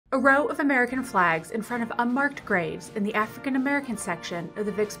A row of American flags in front of unmarked graves in the African American section of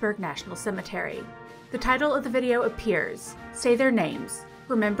the Vicksburg National Cemetery. The title of the video appears, Say Their Names,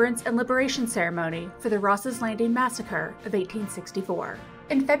 Remembrance and Liberation Ceremony for the Ross Landing Massacre of 1864.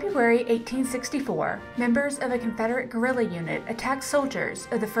 In February 1864, members of a Confederate guerrilla unit attacked soldiers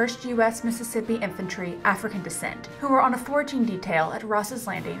of the 1st U.S. Mississippi Infantry African descent who were on a foraging detail at Ross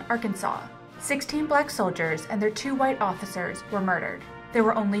Landing, Arkansas. 16 black soldiers and their 2 white officers were murdered. There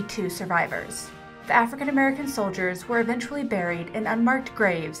were only 2 survivors. The African American soldiers were eventually buried in unmarked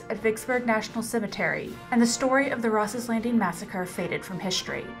graves at Vicksburg National Cemetery, and the story of the Ross Landing Massacre faded from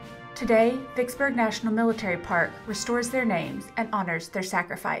history. Today, Vicksburg National Military Park restores their names and honors their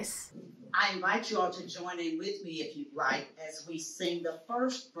sacrifice. I invite you all to join in with me, if you'd like, as we sing the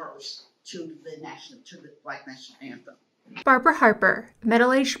first verse to the Black National Anthem. Barbara Harper, a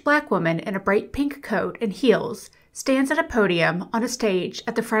middle-aged black woman in a bright pink coat and heels, stands at a podium on a stage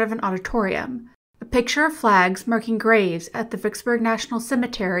at the front of an auditorium. A picture of flags marking graves at the Vicksburg National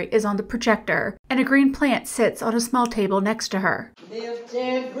Cemetery is on the projector, and a green plant sits on a small table next to her. Lift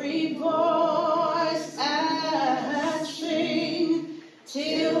every voice and sing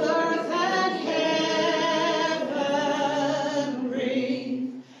till earth and heaven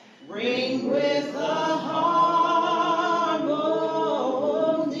ring. Ring with the harmonies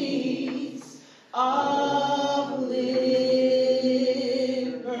of liberty.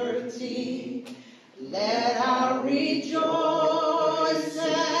 Let our rejoicing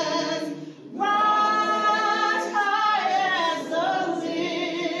rise high as the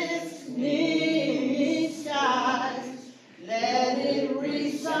listening skies. Let it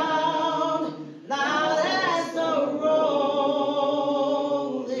resound loud as the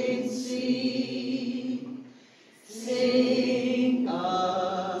rolling sea. Sing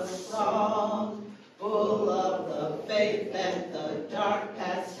a song full of the faith that the dark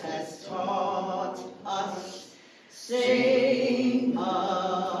past has taught us. Sing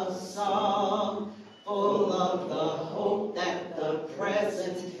a song full of the hope that the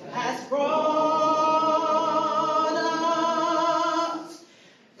present has brought us.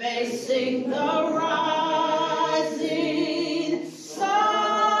 Facing the rising sun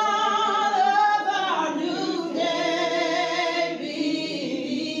of our new day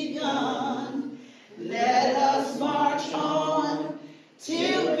begun. Let us march on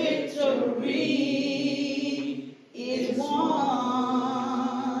till victory is won.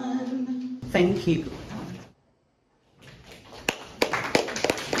 Thank you.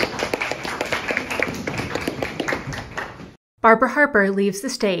 Barbara Harper leaves the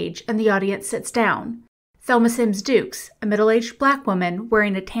stage and the audience sits down. Thelma Sims Dukes, a middle-aged black woman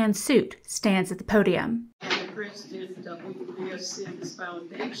wearing a tan suit, stands at the podium. And the president of MS Sims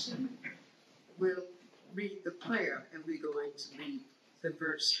Foundation will read the prayer, and we're going to read the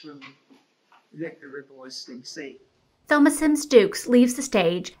verse from Victory Voice and Sing. Thelma Sims Dukes leaves the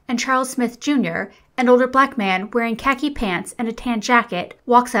stage, and Charles Smith Jr., an older black man wearing khaki pants and a tan jacket,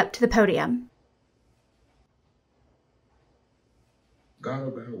 walks up to the podium. God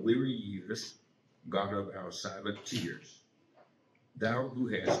of our weary years, God of our silent tears, Thou who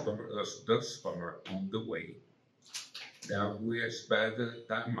hast brought us thus far on the way, Thou who hast by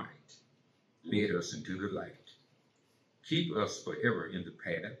Thy might led us into the light, keep us forever in the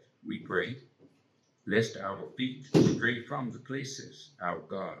path, we pray, lest our feet stray from the places, our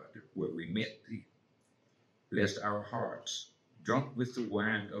God, where we met Thee, lest our hearts, drunk with the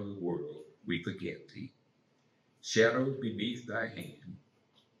wine of the world, we forget Thee. Shadowed beneath Thy hand,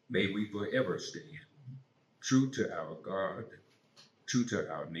 may we forever stand, true to our God, true to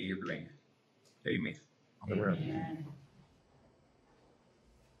our native land. Amen. Amen.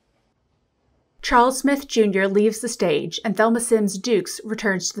 Charles Smith Jr. leaves the stage, and Thelma Sims Dukes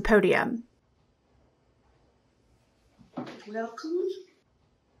returns to the podium. Welcome.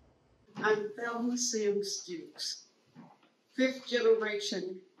 I'm Thelma Sims Dukes, 5th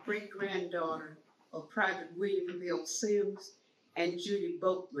generation great-granddaughter of Private William Hill Sims and Judy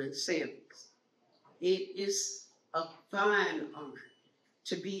Boatman Sims. It is a fine honor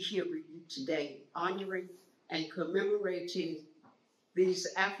to be here with you today, honoring and commemorating these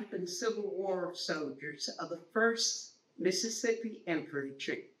African Civil War soldiers of the 1st Mississippi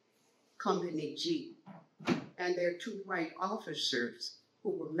Infantry, Company G, and their 2 white officers who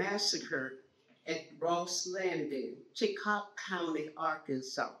were massacred at Ross Landing, Chicot County,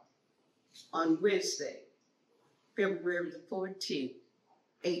 Arkansas, on Wednesday, February the 14th,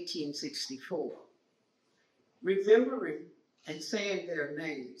 1864. Remembering and saying their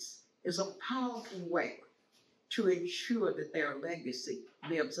names is a powerful way to ensure that their legacy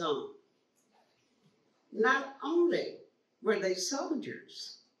lives on. Not only were they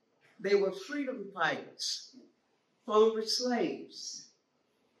soldiers, They were freedom fighters, former slaves,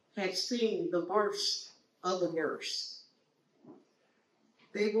 had seen the worst of the worst.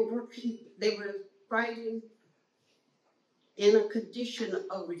 They were fighting in a condition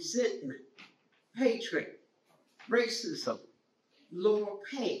of resentment, hatred, racism, lower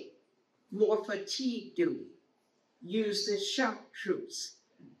pay, more fatigue duty, used as shock troops,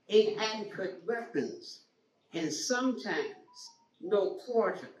 inadequate weapons, and sometimes no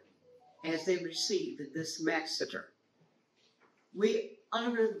quarter as they received in this massacre. We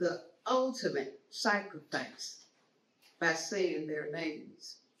honor the ultimate sacrifice by saying their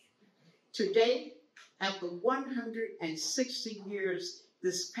names. Today, after 160 years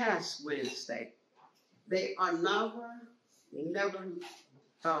this past Wednesday, they are never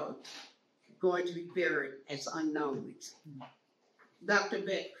going to be buried as unknowns. Dr.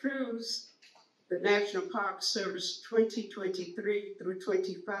 Beck Cruz, the National Park Service 2023 through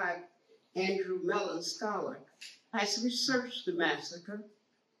 25 Andrew Mellon Scholar, has researched the massacre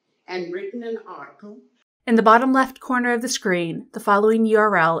and written an article. In the bottom left corner of the screen, the following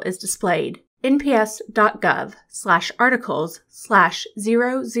URL is displayed: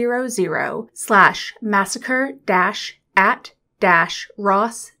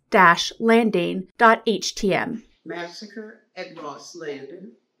 Massacre at Ross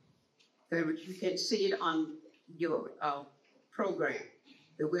Landing. You can see it on your program,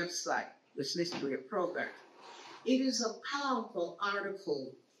 the website, which lists your program. It is a powerful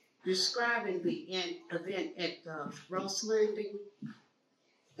article describing the event at Ross Landing.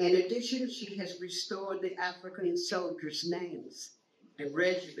 In addition, she has restored the African soldiers' names and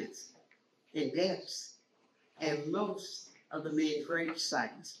regiments and deaths and most of the men's grave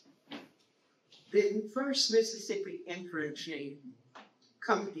sites. The 1st Mississippi Infantry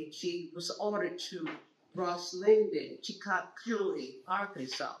Company G was ordered to Ross Landing, Chicot County,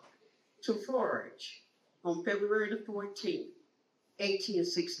 Arkansas, to forage. On February the 14th,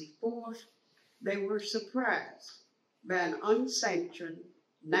 1864, they were surprised by an unsanctioned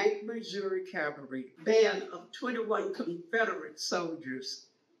 9th Missouri Cavalry band of 21 Confederate soldiers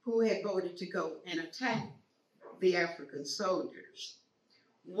who had voted to go and attack the African soldiers.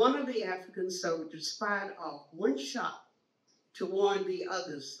 One of the African soldiers fired off one shot to warn the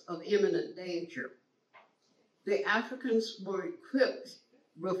others of imminent danger. The Africans were equipped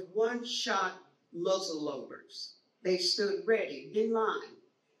with one-shot muzzleloaders. They stood ready in line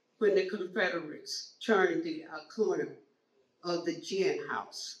when the Confederates turned the corner of the gin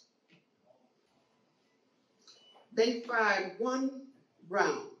house. They fired one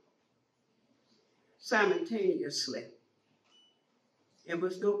round simultaneously. There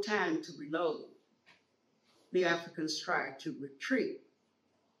was no time to reload. The Africans tried to retreat,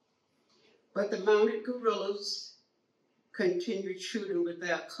 but the mounted guerillas continued shooting with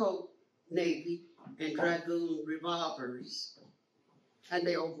their Colt, Navy, and Dragoon revolvers, and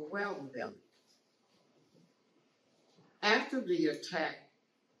they overwhelmed them. After the attack,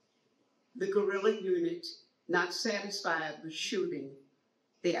 the guerrilla unit, not satisfied with shooting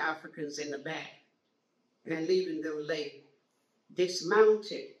the Africans in the back and leaving them lay,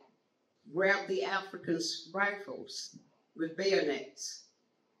 dismounted, grabbed the Africans' rifles with bayonets,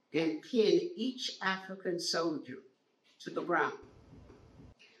 and pinned each African soldier to the ground.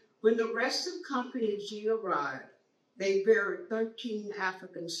 When the rest of Company G arrived, they buried 13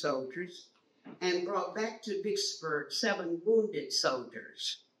 African soldiers and brought back to Vicksburg 7 wounded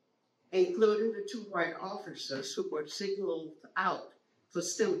soldiers, including the 2 white officers who were signaled out for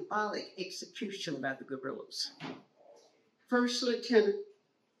symbolic execution by the guerrillas. First Lieutenant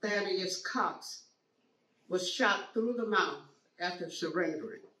Thaddeus Cox was shot through the mouth after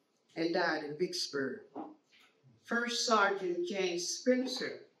surrendering and died in Vicksburg. First Sergeant James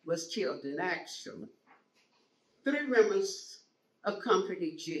Spencer was killed in action. 3 members of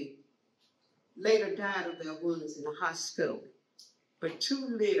Company G later died of their wounds in the hospital, but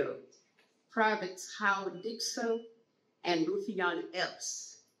 2 lived, Privates Howard Dixon and Ruffian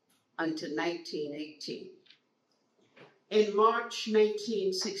Epps, until 1918. In March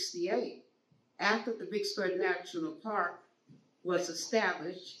 1968, after the Vicksburg National Park was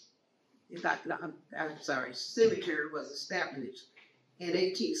established, cemetery was established in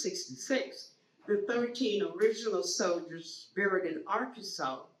 1866, the 13 original soldiers buried in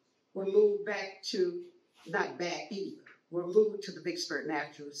Arkansas were moved were moved to the Vicksburg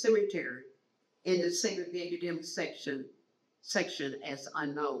National Cemetery in the segregated section as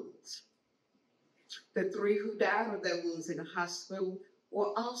unknowns. The 3 who died of their wounds in the hospital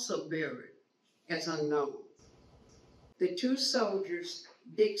were also buried as unknowns. The 2 soldiers,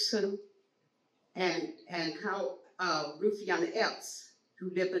 Dixon and Ruffian Epps, who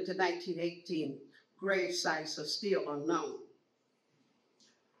lived until 1918. Grave sites are still unknown.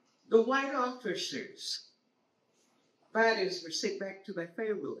 The white officers, bodies were sent back to their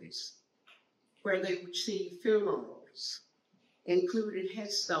families, where they received funerals, including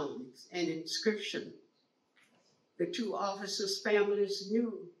headstones and inscriptions. The two officers' families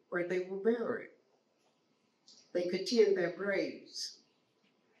knew where they were buried. They could tend their graves.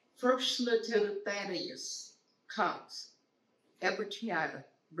 First Lieutenant Thaddeus Cox, Ebertiata,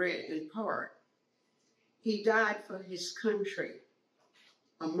 bred in part. He died for his country,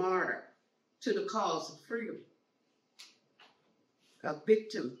 a martyr to the cause of freedom, a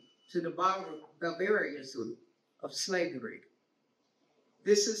victim to the barbarism of slavery.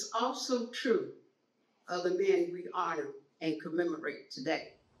 This is also true of the men we honor and commemorate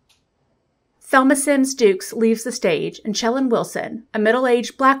today. Thelma Sims Dukes leaves the stage, and Shellen Wilson, a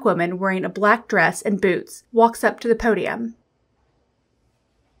middle-aged black woman wearing a black dress and boots, walks up to the podium.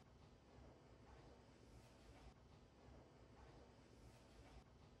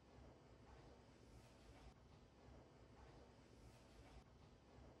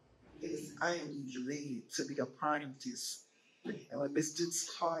 I am usually to be a part of this. And when Miss Dukes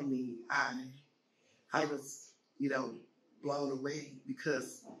called me, I was, blown away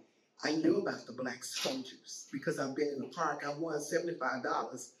because I knew about the Black soldiers because I've been in the park. I won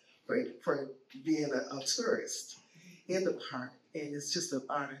 $75 for being a tourist in the park, and it's just an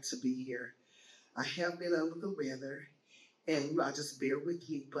honor to be here. I have been under the weather, and I just bear with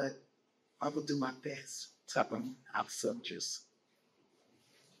me, but I will do my best to help our soldiers.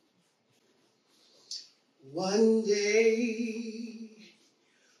 One day,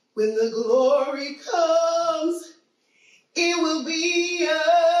 when the glory comes, it will be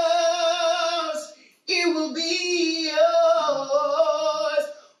yours. It will be yours.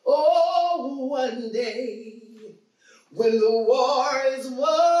 Oh, one day, when the war is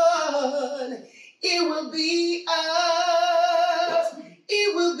won, it will be ours.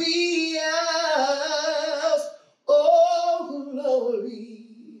 It will be ours. Oh, glory.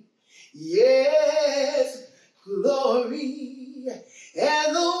 Yes, glory.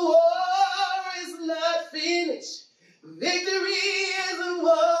 And the war is not finished. Victory isn't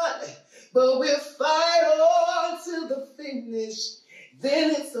won, but we'll fight on to the finish.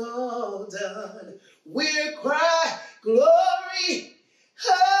 Then it's all done. We'll cry, glory,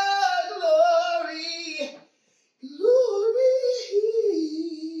 oh, glory, glory,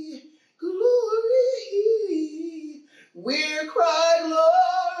 glory. We'll cry,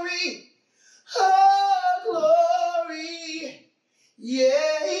 glory, oh, glory,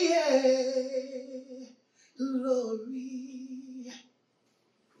 yeah, yeah, glory.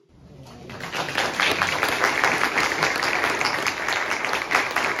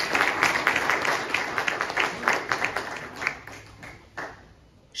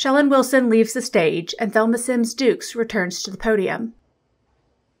 Shellen Wilson leaves the stage, and Thelma Sims Dukes returns to the podium.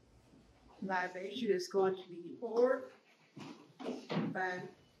 Libation is going to be poured by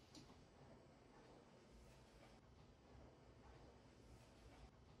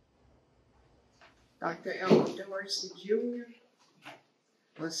Dr. Albert Dorsey Jr.,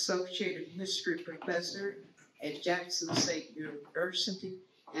 Associated History Professor at Jackson State University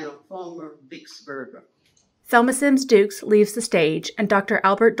and a former Vicksburger. Thelma Sims Dukes leaves the stage, and Dr.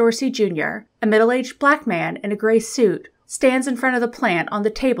 Albert Dorsey Jr., a middle-aged black man in a gray suit, stands in front of the plant on the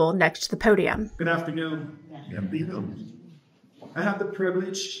table next to the podium. Good afternoon. I have the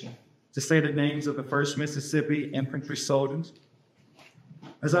privilege to say the names of the 1st Mississippi Infantry soldiers.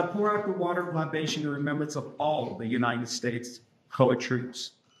 As I pour out the water of libation in remembrance of all the United States colored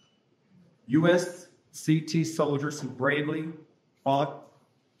troops, USCT soldiers who bravely fought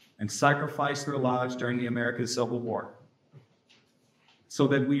and sacrificed their lives during the American Civil War, so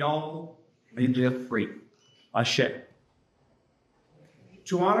that we all may live free. Ashe.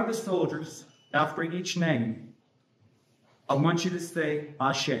 To honor the soldiers, after each name, I want you to say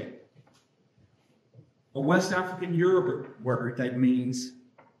Ashe, a West African Yoruba word that means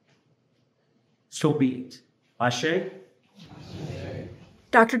so be it. Ashe.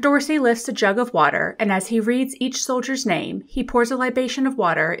 Dr. Dorsey lifts a jug of water, and as he reads each soldier's name, he pours a libation of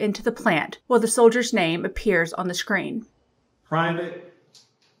water into the plant while the soldier's name appears on the screen. Private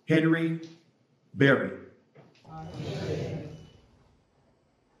Henry Berry.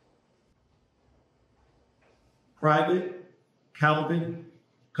 Private Calvin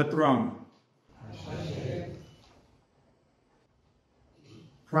Cathrone.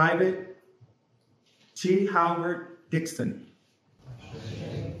 Private T. Howard Dixon.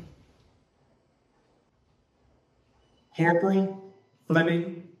 Corporal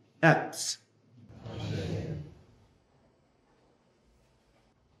Fleming Epps.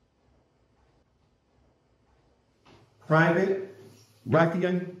 Private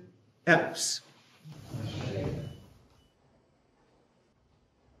Ruthian Epps.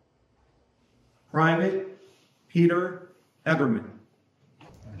 Private Peter Everman.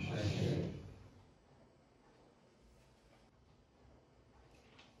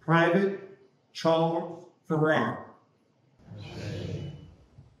 Private Charles Farrar.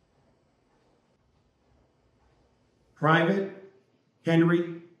 Private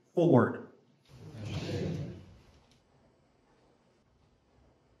Henry Ford.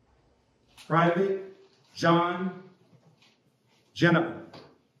 Private John Jennifer.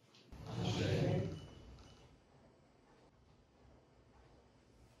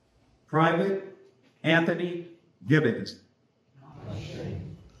 Private Anthony Gibbons.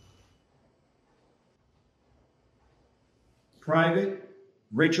 Private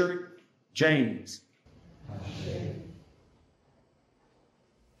Richard James.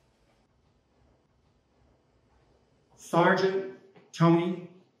 Sergeant Tony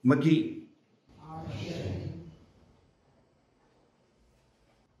McGee.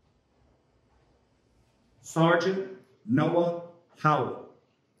 Sergeant Noah Howell.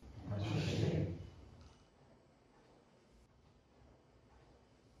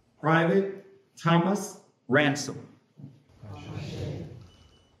 Private Thomas Ransom.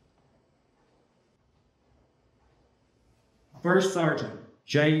 First Sergeant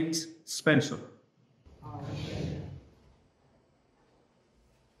James Spencer.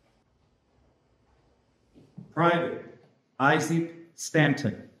 Private Isaac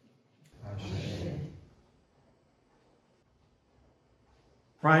Stanton.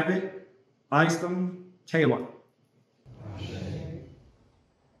 Private Isom Taylor.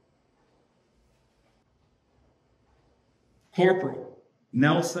 Corporal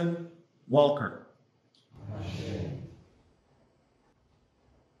Nelson Walker.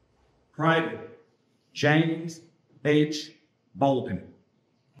 Private James H. Bolden.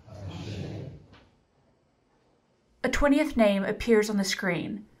 A 20th name appears on the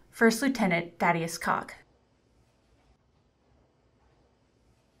screen, First Lieutenant Thaddeus Cock.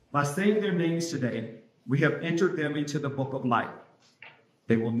 By saying their names today, we have entered them into the book of life.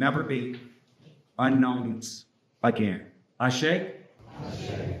 They will never be unknowns again. Ashe?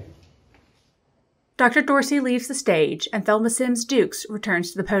 Dr. Dorsey leaves the stage, and Thelma Sims Dukes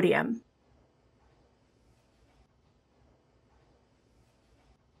returns to the podium.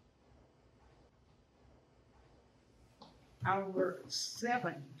 Our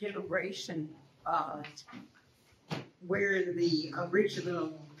seventh generation where the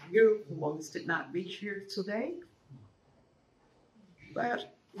original uniforms did not be here today.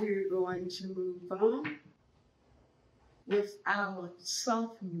 But we're going to move on with our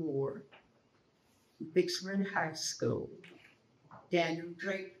sophomore, Vicksburg High School, Daniel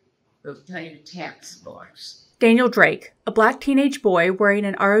Drake, obtained tax force. Daniel Drake, a black teenage boy wearing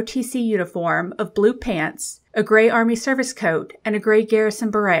an ROTC uniform of blue pants, a gray Army service coat, and a gray garrison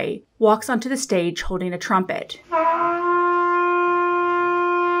beret, walks onto the stage holding a trumpet.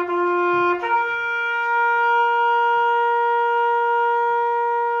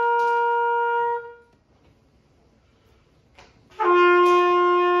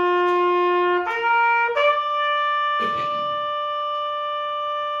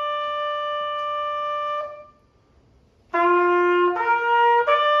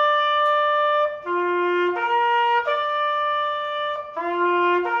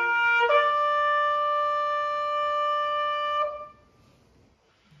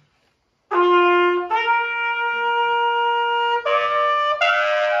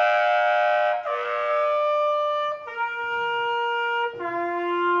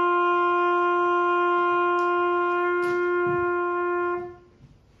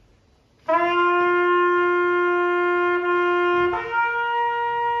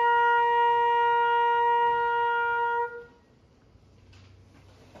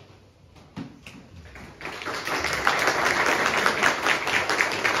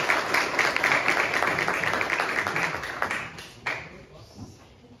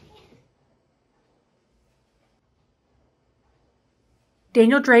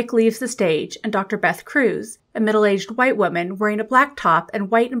 Daniel Drake leaves the stage, and Dr. Beth Cruz, a middle-aged white woman wearing a black top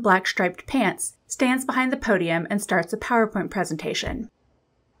and white and black striped pants, stands behind the podium and starts a PowerPoint presentation.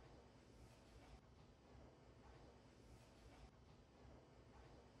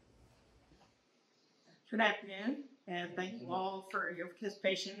 Good afternoon, and thank you all for your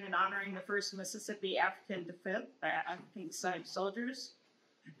participation in honoring the first Mississippi African descent soldiers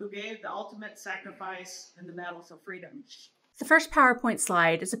who gave the ultimate sacrifice in the battles of freedom. The first PowerPoint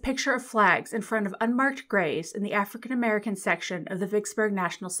slide is a picture of flags in front of unmarked graves in the African American section of the Vicksburg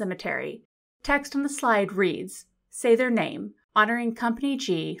National Cemetery. Text on the slide reads, say their name, honoring Company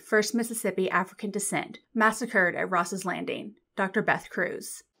G, 1st Mississippi African Descent, massacred at Ross's Landing. Dr. Beth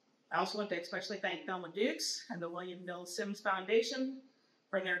Cruz. I also want to especially thank Thelma Dukes and the William Bill Sims Foundation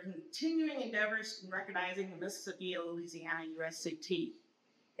for their continuing endeavors in recognizing the Mississippi and Louisiana USCT,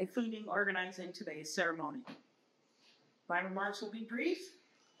 including organizing today's ceremony. My remarks will be brief,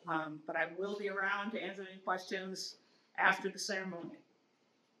 but I will be around to answer any questions after the ceremony.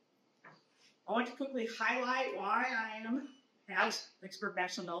 I want to quickly highlight why I am at Vicksburg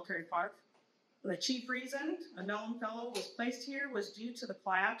National Military Park. The chief reason a known fellow was placed here was due to the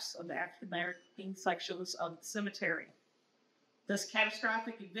collapse of the African American sections of the cemetery. This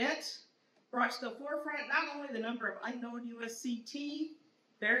catastrophic event brought to the forefront not only the number of unknown USCT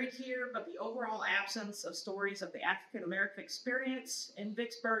buried here, but the overall absence of stories of the African American experience in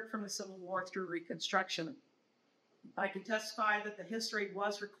Vicksburg from the Civil War through Reconstruction. I can testify that the history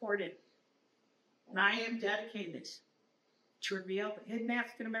was recorded, and I am dedicated to reveal the hidden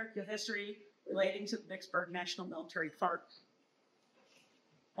African American history relating to the Vicksburg National Military Park.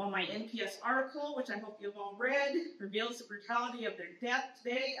 While my NPS article, which I hope you've all read, reveals the brutality of their death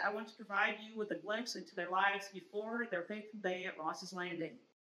today, I want to provide you with a glimpse into their lives before their fateful day at Ross's Landing.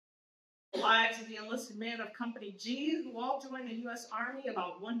 The lives of the enlisted men of Company G, who all joined the U.S. Army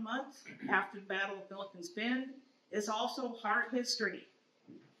about 1 month after the Battle of Milliken's Bend, is also hard history,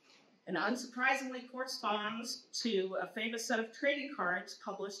 and unsurprisingly corresponds to a famous set of trading cards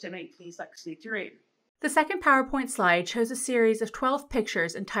published in 1863. The second PowerPoint slide shows a series of 12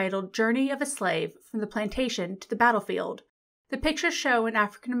 pictures entitled Journey of a Slave from the Plantation to the Battlefield. The pictures show an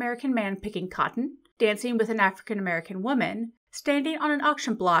African-American man picking cotton, dancing with an African-American woman, standing on an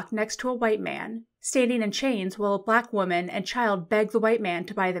auction block next to a white man, standing in chains while a black woman and child beg the white man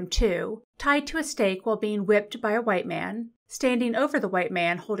to buy them too, tied to a stake while being whipped by a white man, standing over the white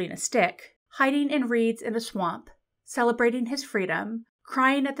man holding a stick, hiding in reeds in a swamp, celebrating his freedom,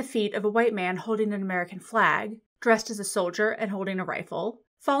 crying at the feet of a white man holding an American flag, dressed as a soldier and holding a rifle,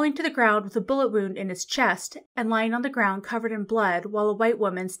 falling to the ground with a bullet wound in his chest and lying on the ground covered in blood while a white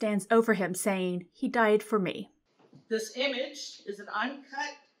woman stands over him saying, "He died for me." This image is an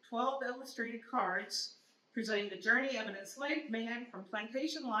uncut 12 illustrated cards presenting the journey of an enslaved man from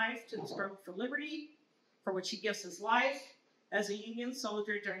plantation life to the struggle for liberty, for which he gives his life as a Union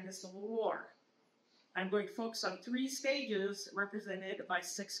soldier during the Civil War. I'm going to focus on 3 stages represented by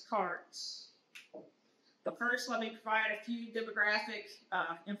 6 cards. But first, let me provide a few demographic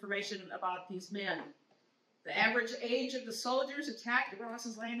information about these men. The average age of the soldiers attacked at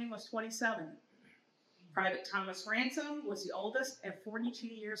Ross's Landing was 27. Private Thomas Ransom was the oldest at 42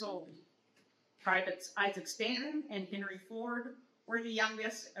 years old. Privates Isaac Stanton and Henry Ford were the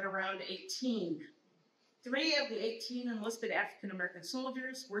youngest at around 18. 3 of the 18 enlisted African-American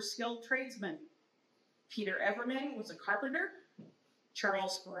soldiers were skilled tradesmen. Peter Everman was a carpenter,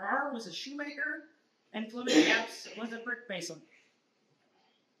 Charles Farrar was a shoemaker, and Fleming Epps was a brick mason.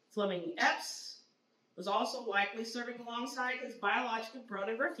 Fleming Epps was also likely serving alongside his biological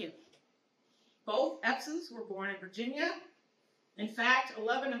brother Riffian. Both Eppses were born in Virginia. In fact,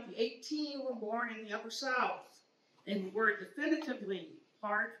 11 of the 18 were born in the Upper South and were definitively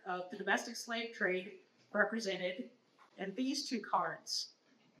part of the domestic slave trade represented in these 2 cards.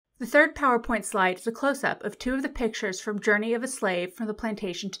 The third PowerPoint slide is a close-up of 2 of the pictures from Journey of a Slave from the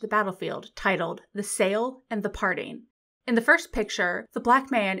Plantation to the Battlefield, titled The Sale and the Parting. In the first picture, the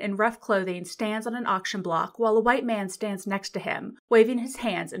black man in rough clothing stands on an auction block while a white man stands next to him, waving his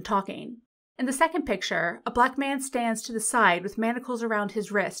hands and talking. In the second picture, a black man stands to the side with manacles around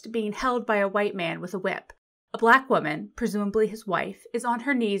his wrist, being held by a white man with a whip. A black woman, presumably his wife, is on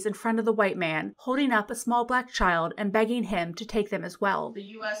her knees in front of the white man, holding up a small black child and begging him to take them as well. The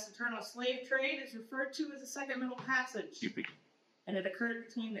U.S. internal slave trade is referred to as the Second Middle Passage, and it occurred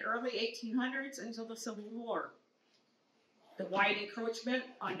between the early 1800s until the Civil War. The white encroachment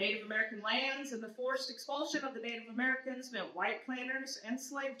on Native American lands and the forced expulsion of the Native Americans meant white planters and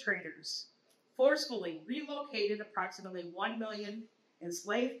slave traders forcefully relocated approximately 1 million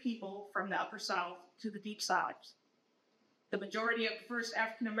enslaved people from the Upper South to the Deep South. The majority of the first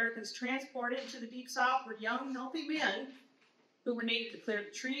African Americans transported to the Deep South were young, healthy men who were needed to clear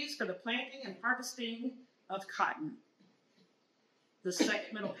the trees for the planting and harvesting of cotton. The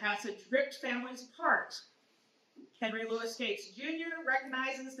Second Middle Passage ripped families apart. Henry Louis Gates Jr.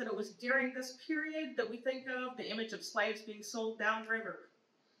 recognizes that it was during this period that we think of the image of slaves being sold downriver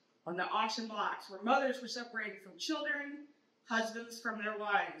on the auction blocks, where mothers were separated from children, husbands from their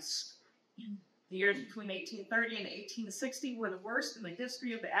wives. The years between 1830 and 1860 were the worst in the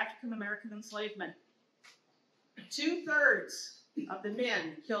history of the African American enslavement. 2/3 of the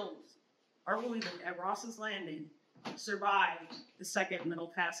men killed or wounded at Ross's Landing survived the Second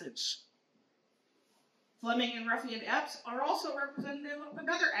Middle Passage. Fleming and Ruffian Epps are also representative of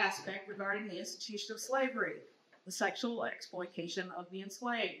another aspect regarding the institution of slavery, the sexual exploitation of the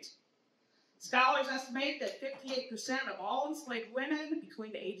enslaved. Scholars estimate that 58% of all enslaved women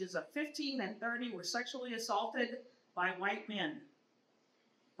between the ages of 15 and 30 were sexually assaulted by white men.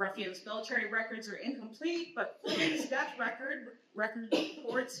 Ruffian's military records are incomplete, but Fleming's death record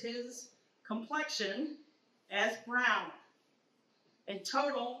reports his complexion as brown. In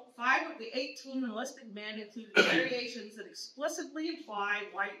total, 5 of the 18 enlisted men included variations that explicitly imply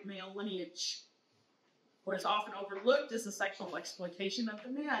white male lineage. What is often overlooked is the sexual exploitation of the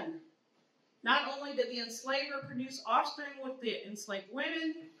men. Not only did the enslaver produce offspring with the enslaved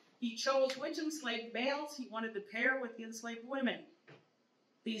women, he chose which enslaved males he wanted to pair with the enslaved women.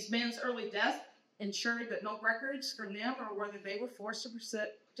 These men's early death ensured that no records from them or whether they were forced to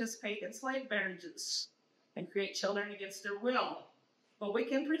participate in slave marriages and create children against their will. But we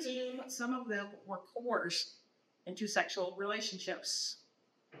can presume some of them were coerced into sexual relationships.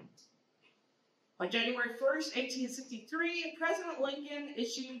 On January 1st, 1863, President Lincoln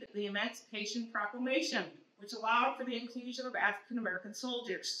issued the Emancipation Proclamation, which allowed for the inclusion of African American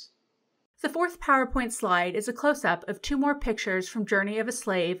soldiers. The fourth PowerPoint slide is a close-up of 2 more pictures from Journey of a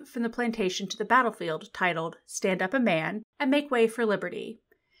Slave from the Plantation to the Battlefield titled Stand Up a Man and Make Way for Liberty.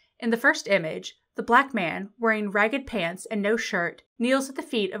 In the first image, the black man, wearing ragged pants and no shirt, kneels at the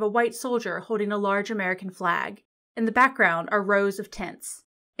feet of a white soldier holding a large American flag. In the background are rows of tents.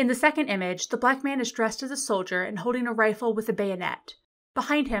 In the second image, the black man is dressed as a soldier and holding a rifle with a bayonet.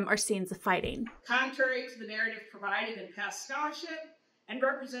 Behind him are scenes of fighting. Contrary to the narrative provided in past scholarship and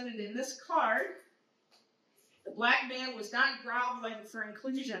represented in this card, the black man was not groveling for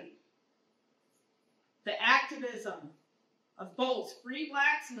inclusion. The activism of both free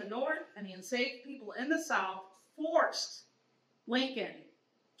blacks in the North and the enslaved people in the South forced Lincoln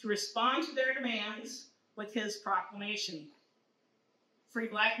to respond to their demands with his proclamation. Free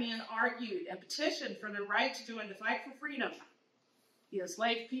black men argued and petitioned for their right to join the fight for freedom. The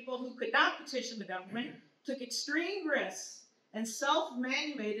enslaved people who could not petition the government took extreme risks and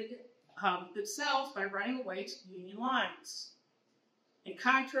self-manumitted themselves by running away to Union lines. And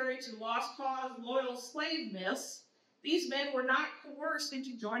contrary to lost cause loyal slave myths, these men were not coerced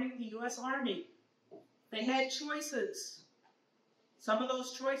into joining the U.S. Army. They had choices. Some of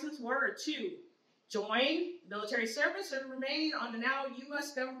those choices were to join military service and remain on the now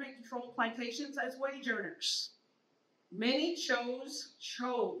U.S. government-controlled plantations as wage earners. Many chose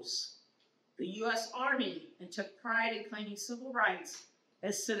the U.S. Army and took pride in claiming civil rights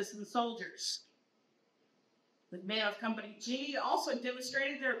as citizen soldiers. The men of Company G also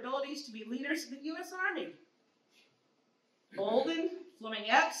demonstrated their abilities to be leaders of the U.S. Army. Bolden, Fleming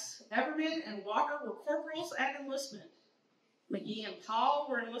Epps, Everman, and Walker were corporals at enlistment. McGee and Powell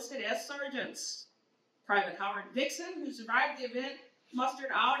were enlisted as sergeants. Private Howard Dixon, who survived the event, mustered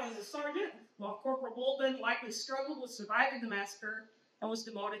out as a sergeant, while Corporal Bolden likely struggled with surviving the massacre and was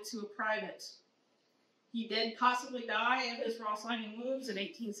demoted to a private. He did possibly die of his Ross Landing wounds in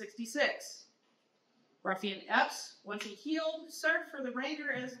 1866. Ruffian Epps, once he healed, served for the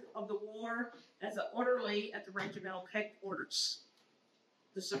remainder of the war as an orderly at the regimental headquarters.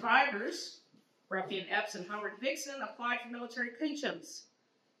 The survivors, Ruffian Epps and Howard Dixon, applied for military pensions.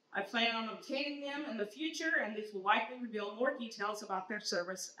 I plan on obtaining them in the future, and these will likely reveal more details about their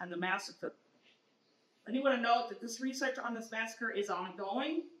service and the massacre. I do want to note that this research on this massacre is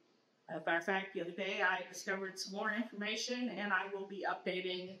ongoing. As a matter of fact, the other day I discovered some more information, and I will be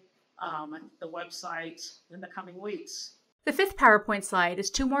updating the website in the coming weeks. The fifth PowerPoint slide is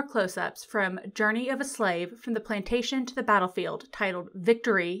 2 more close-ups from Journey of a Slave from the Plantation to the Battlefield titled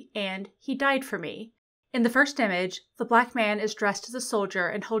Victory and He Died for Me. In the first image, the black man is dressed as a soldier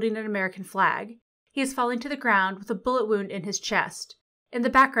and holding an American flag. He is falling to the ground with a bullet wound in his chest. In the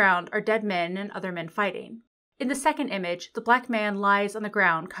background are dead men and other men fighting. In the second image, the black man lies on the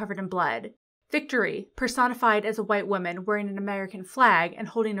ground covered in blood. Victory, personified as a white woman wearing an American flag and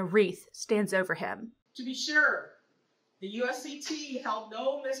holding a wreath, stands over him. To be sure, the USCT held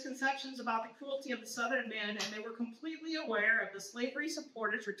no misconceptions about the cruelty of the Southern men, and they were completely aware of the slavery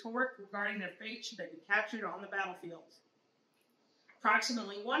supporters' rhetoric regarding their fate should they be captured on the battlefield.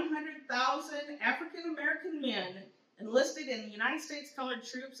 Approximately 100,000 African American men enlisted in the United States colored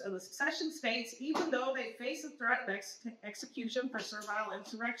troops of the secession states, even though they faced the threat of execution for servile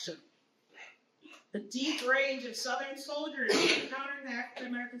insurrection. The deep range of Southern soldiers encountering the African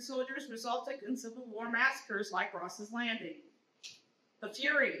American soldiers resulted in Civil War massacres like Ross's Landing. The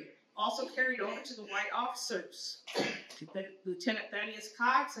fury also carried over to the white officers. Lieutenant Thaddeus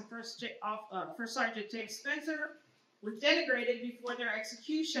Cox and First Sergeant James Spencer was denigrated before their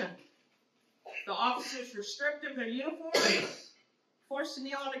execution. The officers were stripped of their uniforms, forced to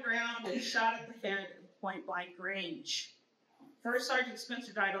kneel on the ground, and shot at the head at point-blank range. First Sergeant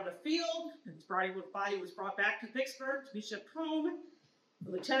Spencer died on the field, and his body was brought back to Vicksburg to be shipped home.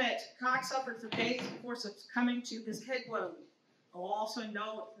 Lieutenant Cox suffered for days before succumbing to his head wound. I'll also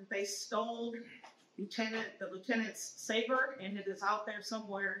note that they stole the lieutenant's saber, and it is out there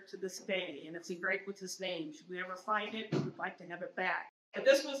somewhere to this day, and it's engraved with his name. Should we ever find it, we would like to have it back. But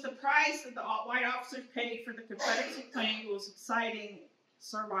this was the price that the white officers paid for the Confederates who claimed was inciting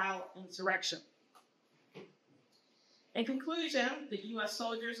servile insurrection. In conclusion, the U.S.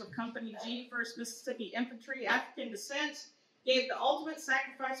 soldiers of Company G, 1st Mississippi Infantry, African descent, gave the ultimate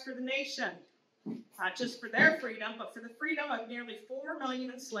sacrifice for the nation, not just for their freedom, but for the freedom of nearly 4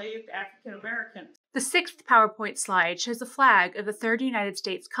 million enslaved African Americans. The 6th PowerPoint slide shows a flag of the 3rd United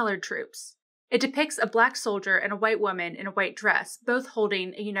States Colored Troops. It depicts a black soldier and a white woman in a white dress, both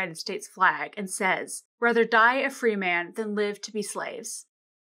holding a United States flag, and says, "Rather die a free man than live to be slaves."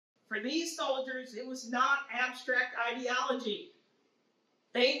 For these soldiers, it was not abstract ideology.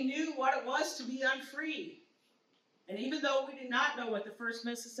 They knew what it was to be unfree. And even though we do not know what the 1st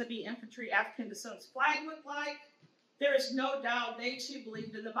Mississippi Infantry African Descent flag looked like, there is no doubt they too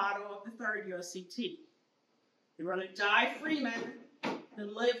believed in the motto of the 3rd USCT. They'd rather die free men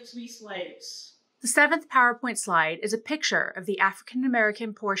than live to be slaves. The 7th PowerPoint slide is a picture of the African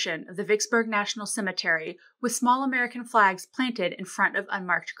American portion of the Vicksburg National Cemetery with small American flags planted in front of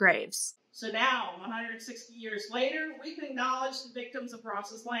unmarked graves. So now, 160 years later, we can acknowledge the victims of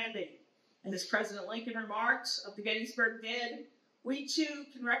Ross's Landing. And as President Lincoln remarked of the Gettysburg dead, we too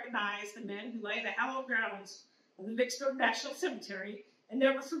can recognize the men who lay the hallowed grounds of the Vicksburg National Cemetery and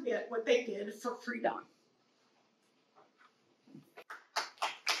never forget what they did for freedom.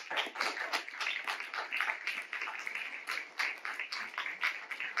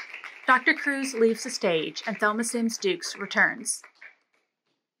 Dr. Cruz leaves the stage and Thelma Sims Dukes returns.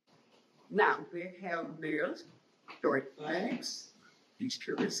 Now we have their short flags. These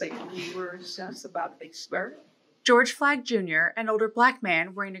children say a few words just about Vicksburg. George Flagg Jr., an older black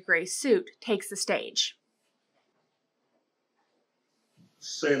man wearing a gray suit, takes the stage.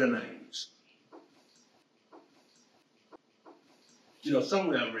 Say the names. You know,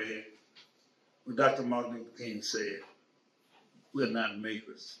 somewhere I read where Dr. Martin Luther King said, "We're not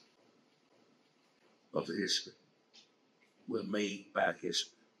makers of the history. We're made by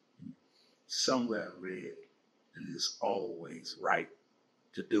history." Somewhere I read that it is always right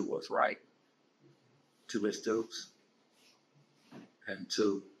to do what's right. To Ms. Dukes and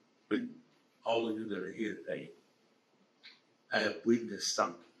to all of you that are here today, I have witnessed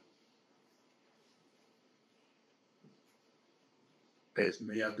something. As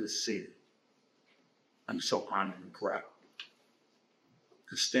mayor of this city, I'm so honored and proud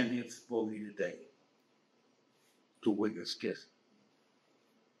to stand here before you today to witness this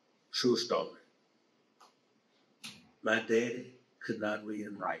true story. My daddy could not read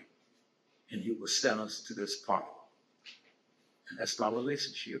and write, and he would send us to this park. And that's my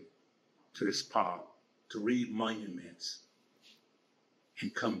relationship to this park, to read monuments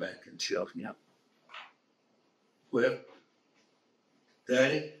and come back and tell me, well,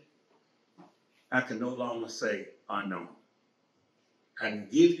 Daddy, I can no longer say unknown. I can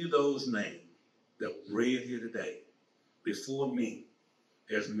give you those names that were read here today before me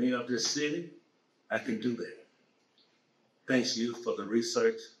as mayor of this city. I can do that. Thanks you for the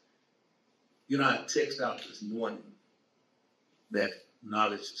research. You know, I text out this morning that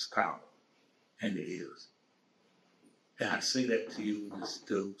knowledge is power, and it is. And I say that to you, Ms.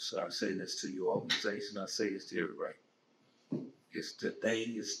 Dukes. I say this to your organization. I say this to everybody. It's today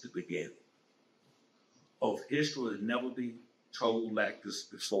is the beginning of history will never be told like this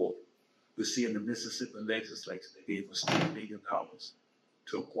before. We see in the Mississippi legislature, they gave us $2 million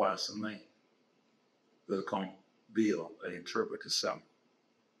to acquire some land. They're going to build an interpreter something.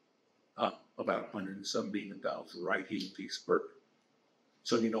 About $100 million right here in Vicksburg.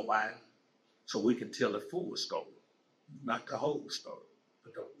 So you know why? So we can tell the full story, not the whole story,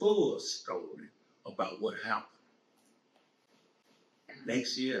 but the full story about what happened.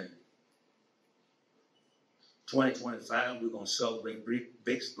 Next year, 2025, we're going to celebrate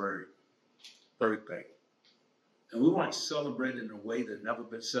Vicksburg birthday. And we want to celebrate it in a way that's never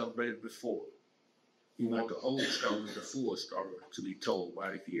been celebrated before. We want the whole story, the full story, to be told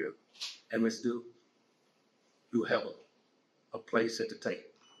right here. And Ms. Duke, you have a place at the table.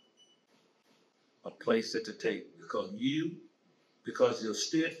 A place at the table. Because of your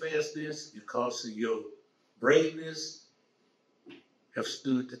steadfastness, because of your braveness, have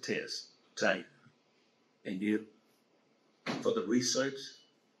stood the test, time. And you for the research,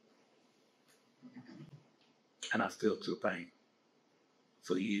 and I feel your pain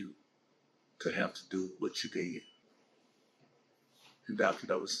for you to have to do what you did. And Dr.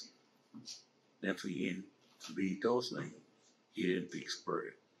 Dose, and for you to lead those names here in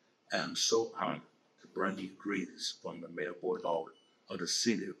Vicksburg. I'm so honored to bring you greetings from the Mayor Board of the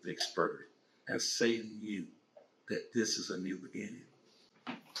city of Vicksburg and say to you that this is a new beginning.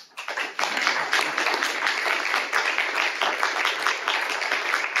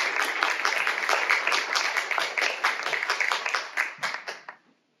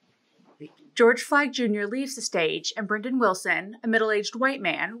 George Flagg Jr. leaves the stage, and Brendan Wilson, a middle-aged white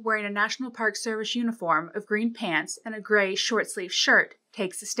man wearing a National Park Service uniform of green pants and a gray short-sleeved shirt,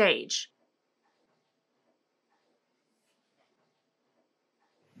 takes the stage.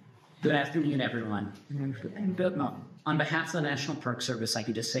 Good afternoon, everyone. On behalf of the National Park Service, I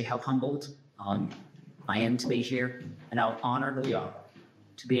can just say how humbled I am to be here, and how honored we are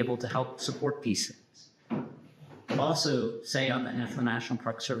to be able to help support peace. I'll also say on behalf of the National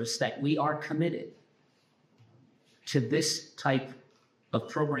Park Service that we are committed to this type of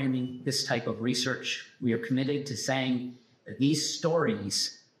programming, this type of research. We are committed to saying that these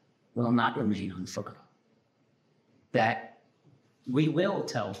stories will not remain unforgotten, that we will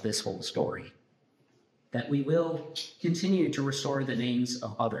tell this whole story, that we will continue to restore the names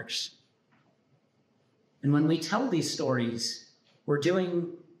of others. And when we tell these stories, we're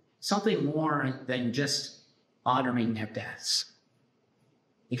doing something more than just honoring their deaths.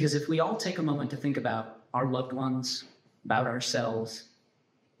 Because if we all take a moment to think about our loved ones, about ourselves,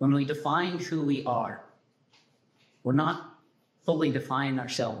 when we define who we are, we're not fully defining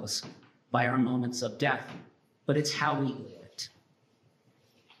ourselves by our moments of death, but it's how we live it.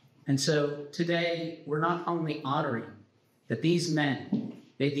 And so today, we're not only honoring that these men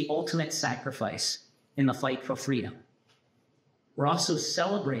made the ultimate sacrifice in the fight for freedom, we're also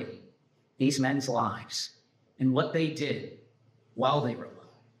celebrating these men's lives and what they did while they were alive.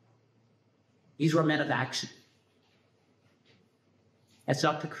 These were men of action. As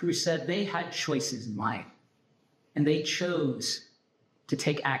Dr. Cruz said, they had choices in life, and they chose to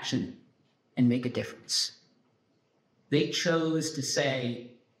take action and make a difference. They chose to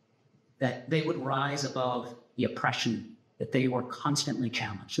say that they would rise above the oppression that they were constantly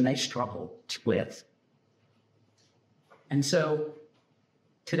challenged and they struggled with. And so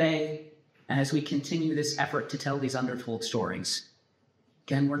today, as we continue this effort to tell these undertold stories,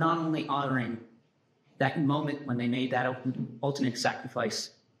 again, we're not only honoring that moment when they made that ultimate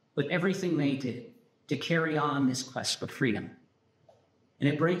sacrifice, but everything they did to carry on this quest for freedom. And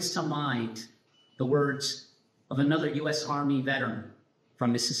it brings to mind the words of another U.S. Army veteran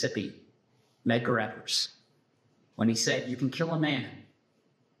from Mississippi, Medgar Evers, when he said, "You can kill a man,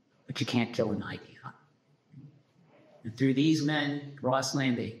 but you can't kill an idea." And through these men, Ross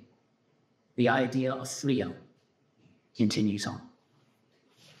Landing, the idea of freedom continues on.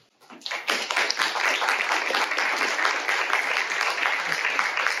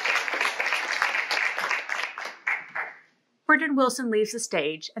 Brendan Wilson leaves the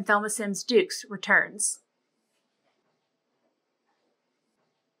stage, and Thelma Sims Dukes returns.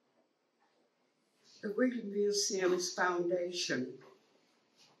 The William Sims Foundation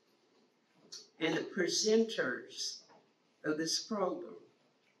and the presenters of this program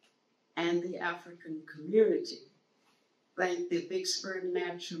and the African community thank the Vicksburg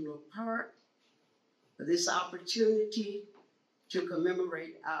National Park for this opportunity to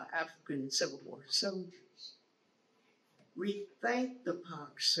commemorate our African Civil War soldiers. We thank the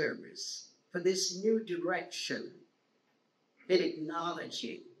Park Service for this new direction in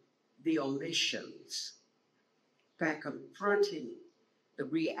acknowledging the omissions by confronting the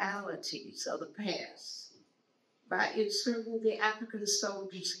realities of the past, by inserting the African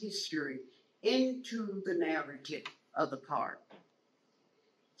soldiers' history into the narrative of the park.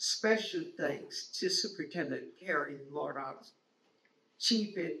 Special thanks to Superintendent Carrie Murdoch,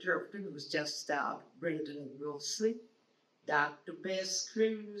 Chief Interpreter, who was just out, Brendan Wilson, Dr. Bess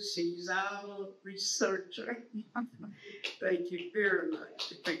Cruz, she's our researcher. Thank you very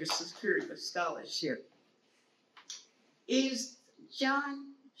much for your security scholarship. Is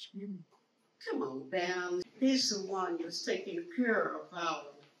John, come on down. He's the one who's taking care of our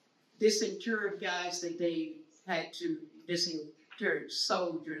disinterred guys that they had to, disinterred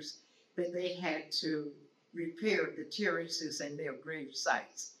soldiers that they had to repair the terraces and their grave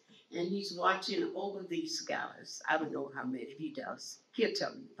sites. And he's watching over these guys. I don't know how many he does. He'll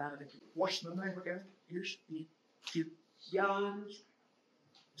tell me about it. What's the name again? John.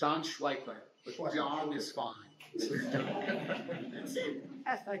 John Schweikler. But John is fine.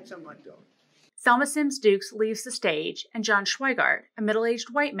 I like someone though. Thelma Sims Dukes leaves the stage, and John Schweigart, a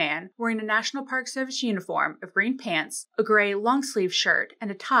middle-aged white man wearing a National Park Service uniform of green pants, a gray long-sleeve shirt, and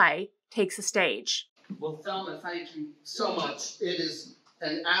a tie, takes the stage. Well, Thelma, thank you so much. It is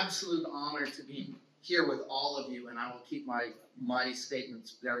an absolute honor to be here with all of you, and I will keep my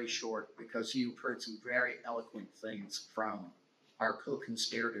statements very short because you've heard some very eloquent things from our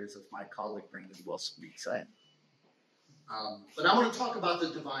co-conspirators, as my colleague Brandon Wilson would say. But I want to talk about the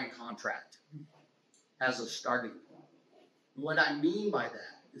divine contract as a starting point. What I mean by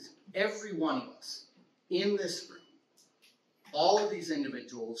that is every one of us in this room, all of these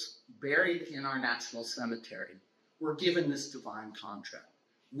individuals buried in our national cemetery, were given this divine contract.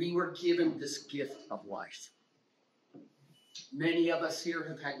 We were given this gift of life. Many of us here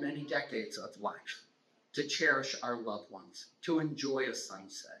have had many decades of life to cherish our loved ones, to enjoy a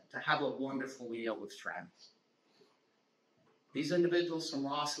sunset, to have a wonderful meal with friends. These individuals from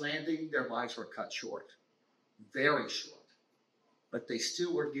Ross Landing, their lives were cut short, very short, but they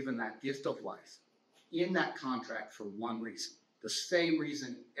still were given that gift of life in that contract for one reason, the same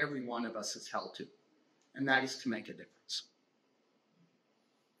reason every one of us is held to, and that is to make a difference.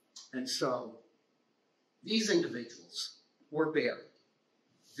 And so these individuals were buried.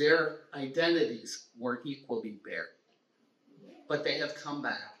 Their identities were equally buried, but they have come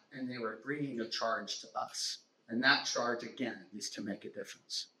back and they were bringing a charge to us. And that charge, again, is to make a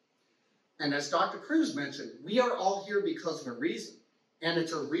difference. And as Dr. Cruz mentioned, we are all here because of a reason. And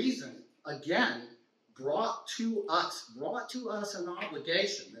it's a reason, again, brought to us an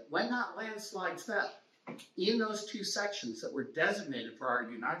obligation that when that landslide fell, in those two sections that were designated for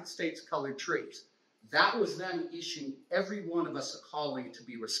our United States colored trees, that was them issuing every one of us a calling to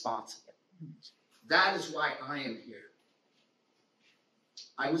be responsible. That is why I am here.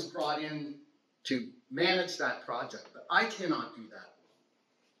 I was brought in to manage that project, but I cannot do that.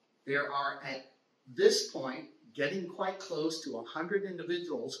 There are, at this point, getting quite close to 100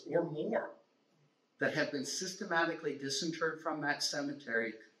 individuals or more that have been systematically disinterred from that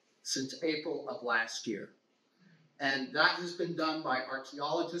cemetery since April of last year. And that has been done by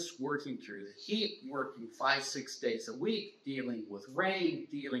archaeologists working through the heat, working 5-6 days a week, dealing with rain,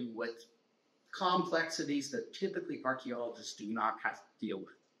 dealing with complexities that typically archaeologists do not have to deal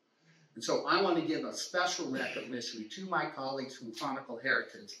with. And so I want to give a special recognition to my colleagues from Chronicle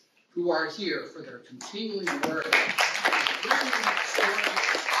Heritage who are here for their continuing work.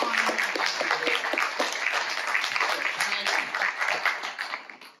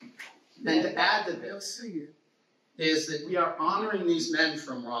 And to add to this is that we are honoring these men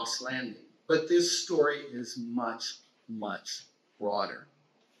from Ross Landing, but this story is much, much broader.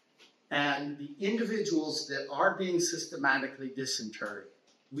 And the individuals that are being systematically disinterred,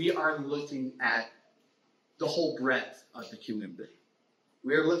 we are looking at the whole breadth of the human being.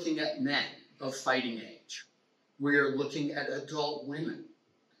 We are looking at men of fighting age. We are looking at adult women.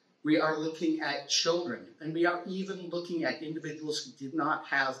 We are looking at children. And we are even looking at individuals who did not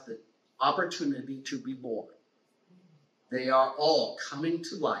have the opportunity to be born. They are all coming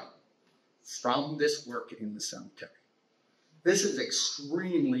to light from this work in the cemetery. This is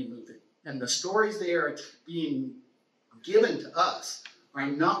extremely moving. And the stories they are being given to us are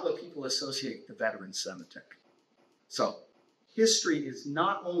not what people associate the Veterans Cemetery. So history is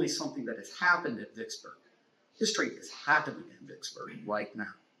not only something that has happened at Vicksburg. History is happening in Vicksburg right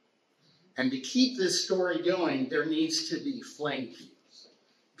now. And to keep this story going, there needs to be flame keepers.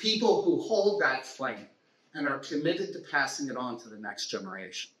 People who hold that flame and are committed to passing it on to the next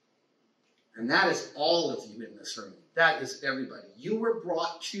generation. And that is all of you in this room. That is everybody. You were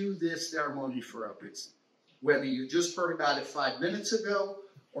brought to this ceremony for a reason. Whether you just heard about it 5 minutes ago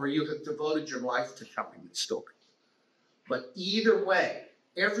or you have devoted your life to telling the story. But either way,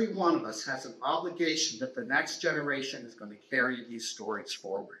 every one of us has an obligation that the next generation is going to carry these stories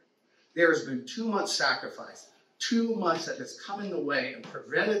forward. There has been too much sacrifice, too much that has come in the way and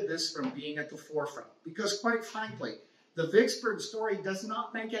prevented this from being at the forefront. Because quite frankly, the Vicksburg story does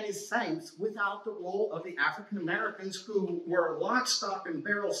not make any sense without the role of the African Americans who were lock, stock, and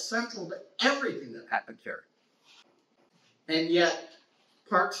barrel central to everything that happened here. And yet,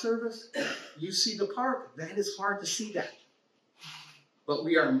 Park Service, you see the park, that is hard to see that. But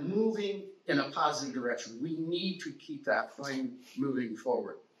we are moving in a positive direction. We need to keep that flame moving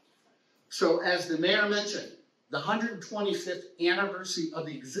forward. So as the mayor mentioned, the 125th anniversary of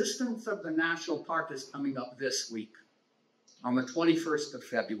the existence of the national park is coming up this week, on the 21st of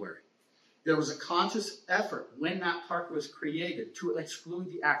February. There was a conscious effort when that park was created to exclude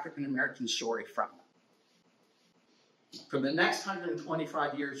the African American story from it. For the next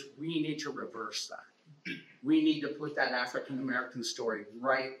 125 years, we need to reverse that. we need to put that African American story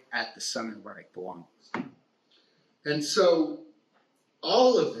right at the center where it belongs. And so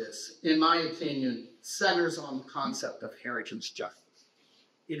all of this, in my opinion, centers on the concept of heritage justice.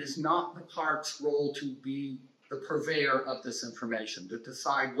 It is not the park's role to be the purveyor of this information, to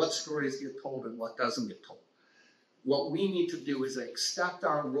decide what stories get told and what doesn't get told. What we need to do is accept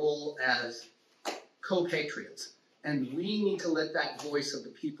our role as co-patriots, and we need to let that voice of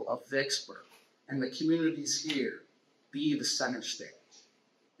the people of Vicksburg and the communities here be the center stage.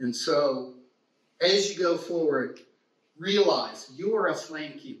 And so, as you go forward, realize you are a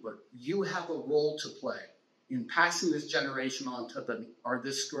flame keeper. You have a role to play in passing this generation on to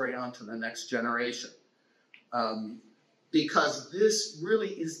this story on to the next generation. Because this really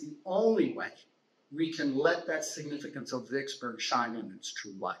is the only way we can let that significance of Vicksburg shine in its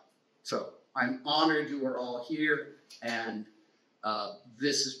true light. So I'm honored you are all here, and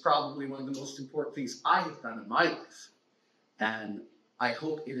this is probably one of the most important things I have done in my life. And I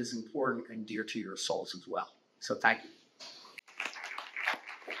hope it is important and dear to your souls as well. So thank you.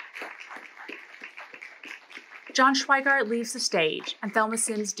 John Schweigart leaves the stage, and Thelma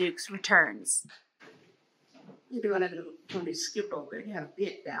Sims Dukes returns. You know, when they skip over it, had a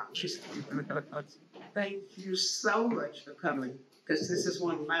bit down. Thank you so much for coming, because this is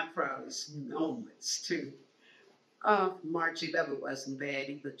one of my proudest moments, too. March 11th wasn't bad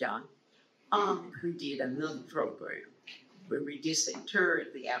either, John. We did another program where we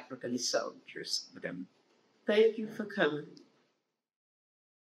disinterred the African soldiers. Thank you for coming.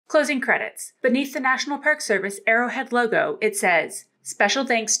 Closing credits. Beneath the National Park Service Arrowhead logo, it says, "Special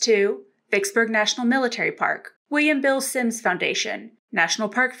thanks to Vicksburg National Military Park, William Bill Sims Foundation, National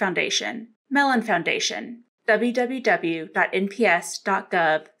Park Foundation, Mellon Foundation,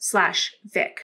 www.nps.gov/vic."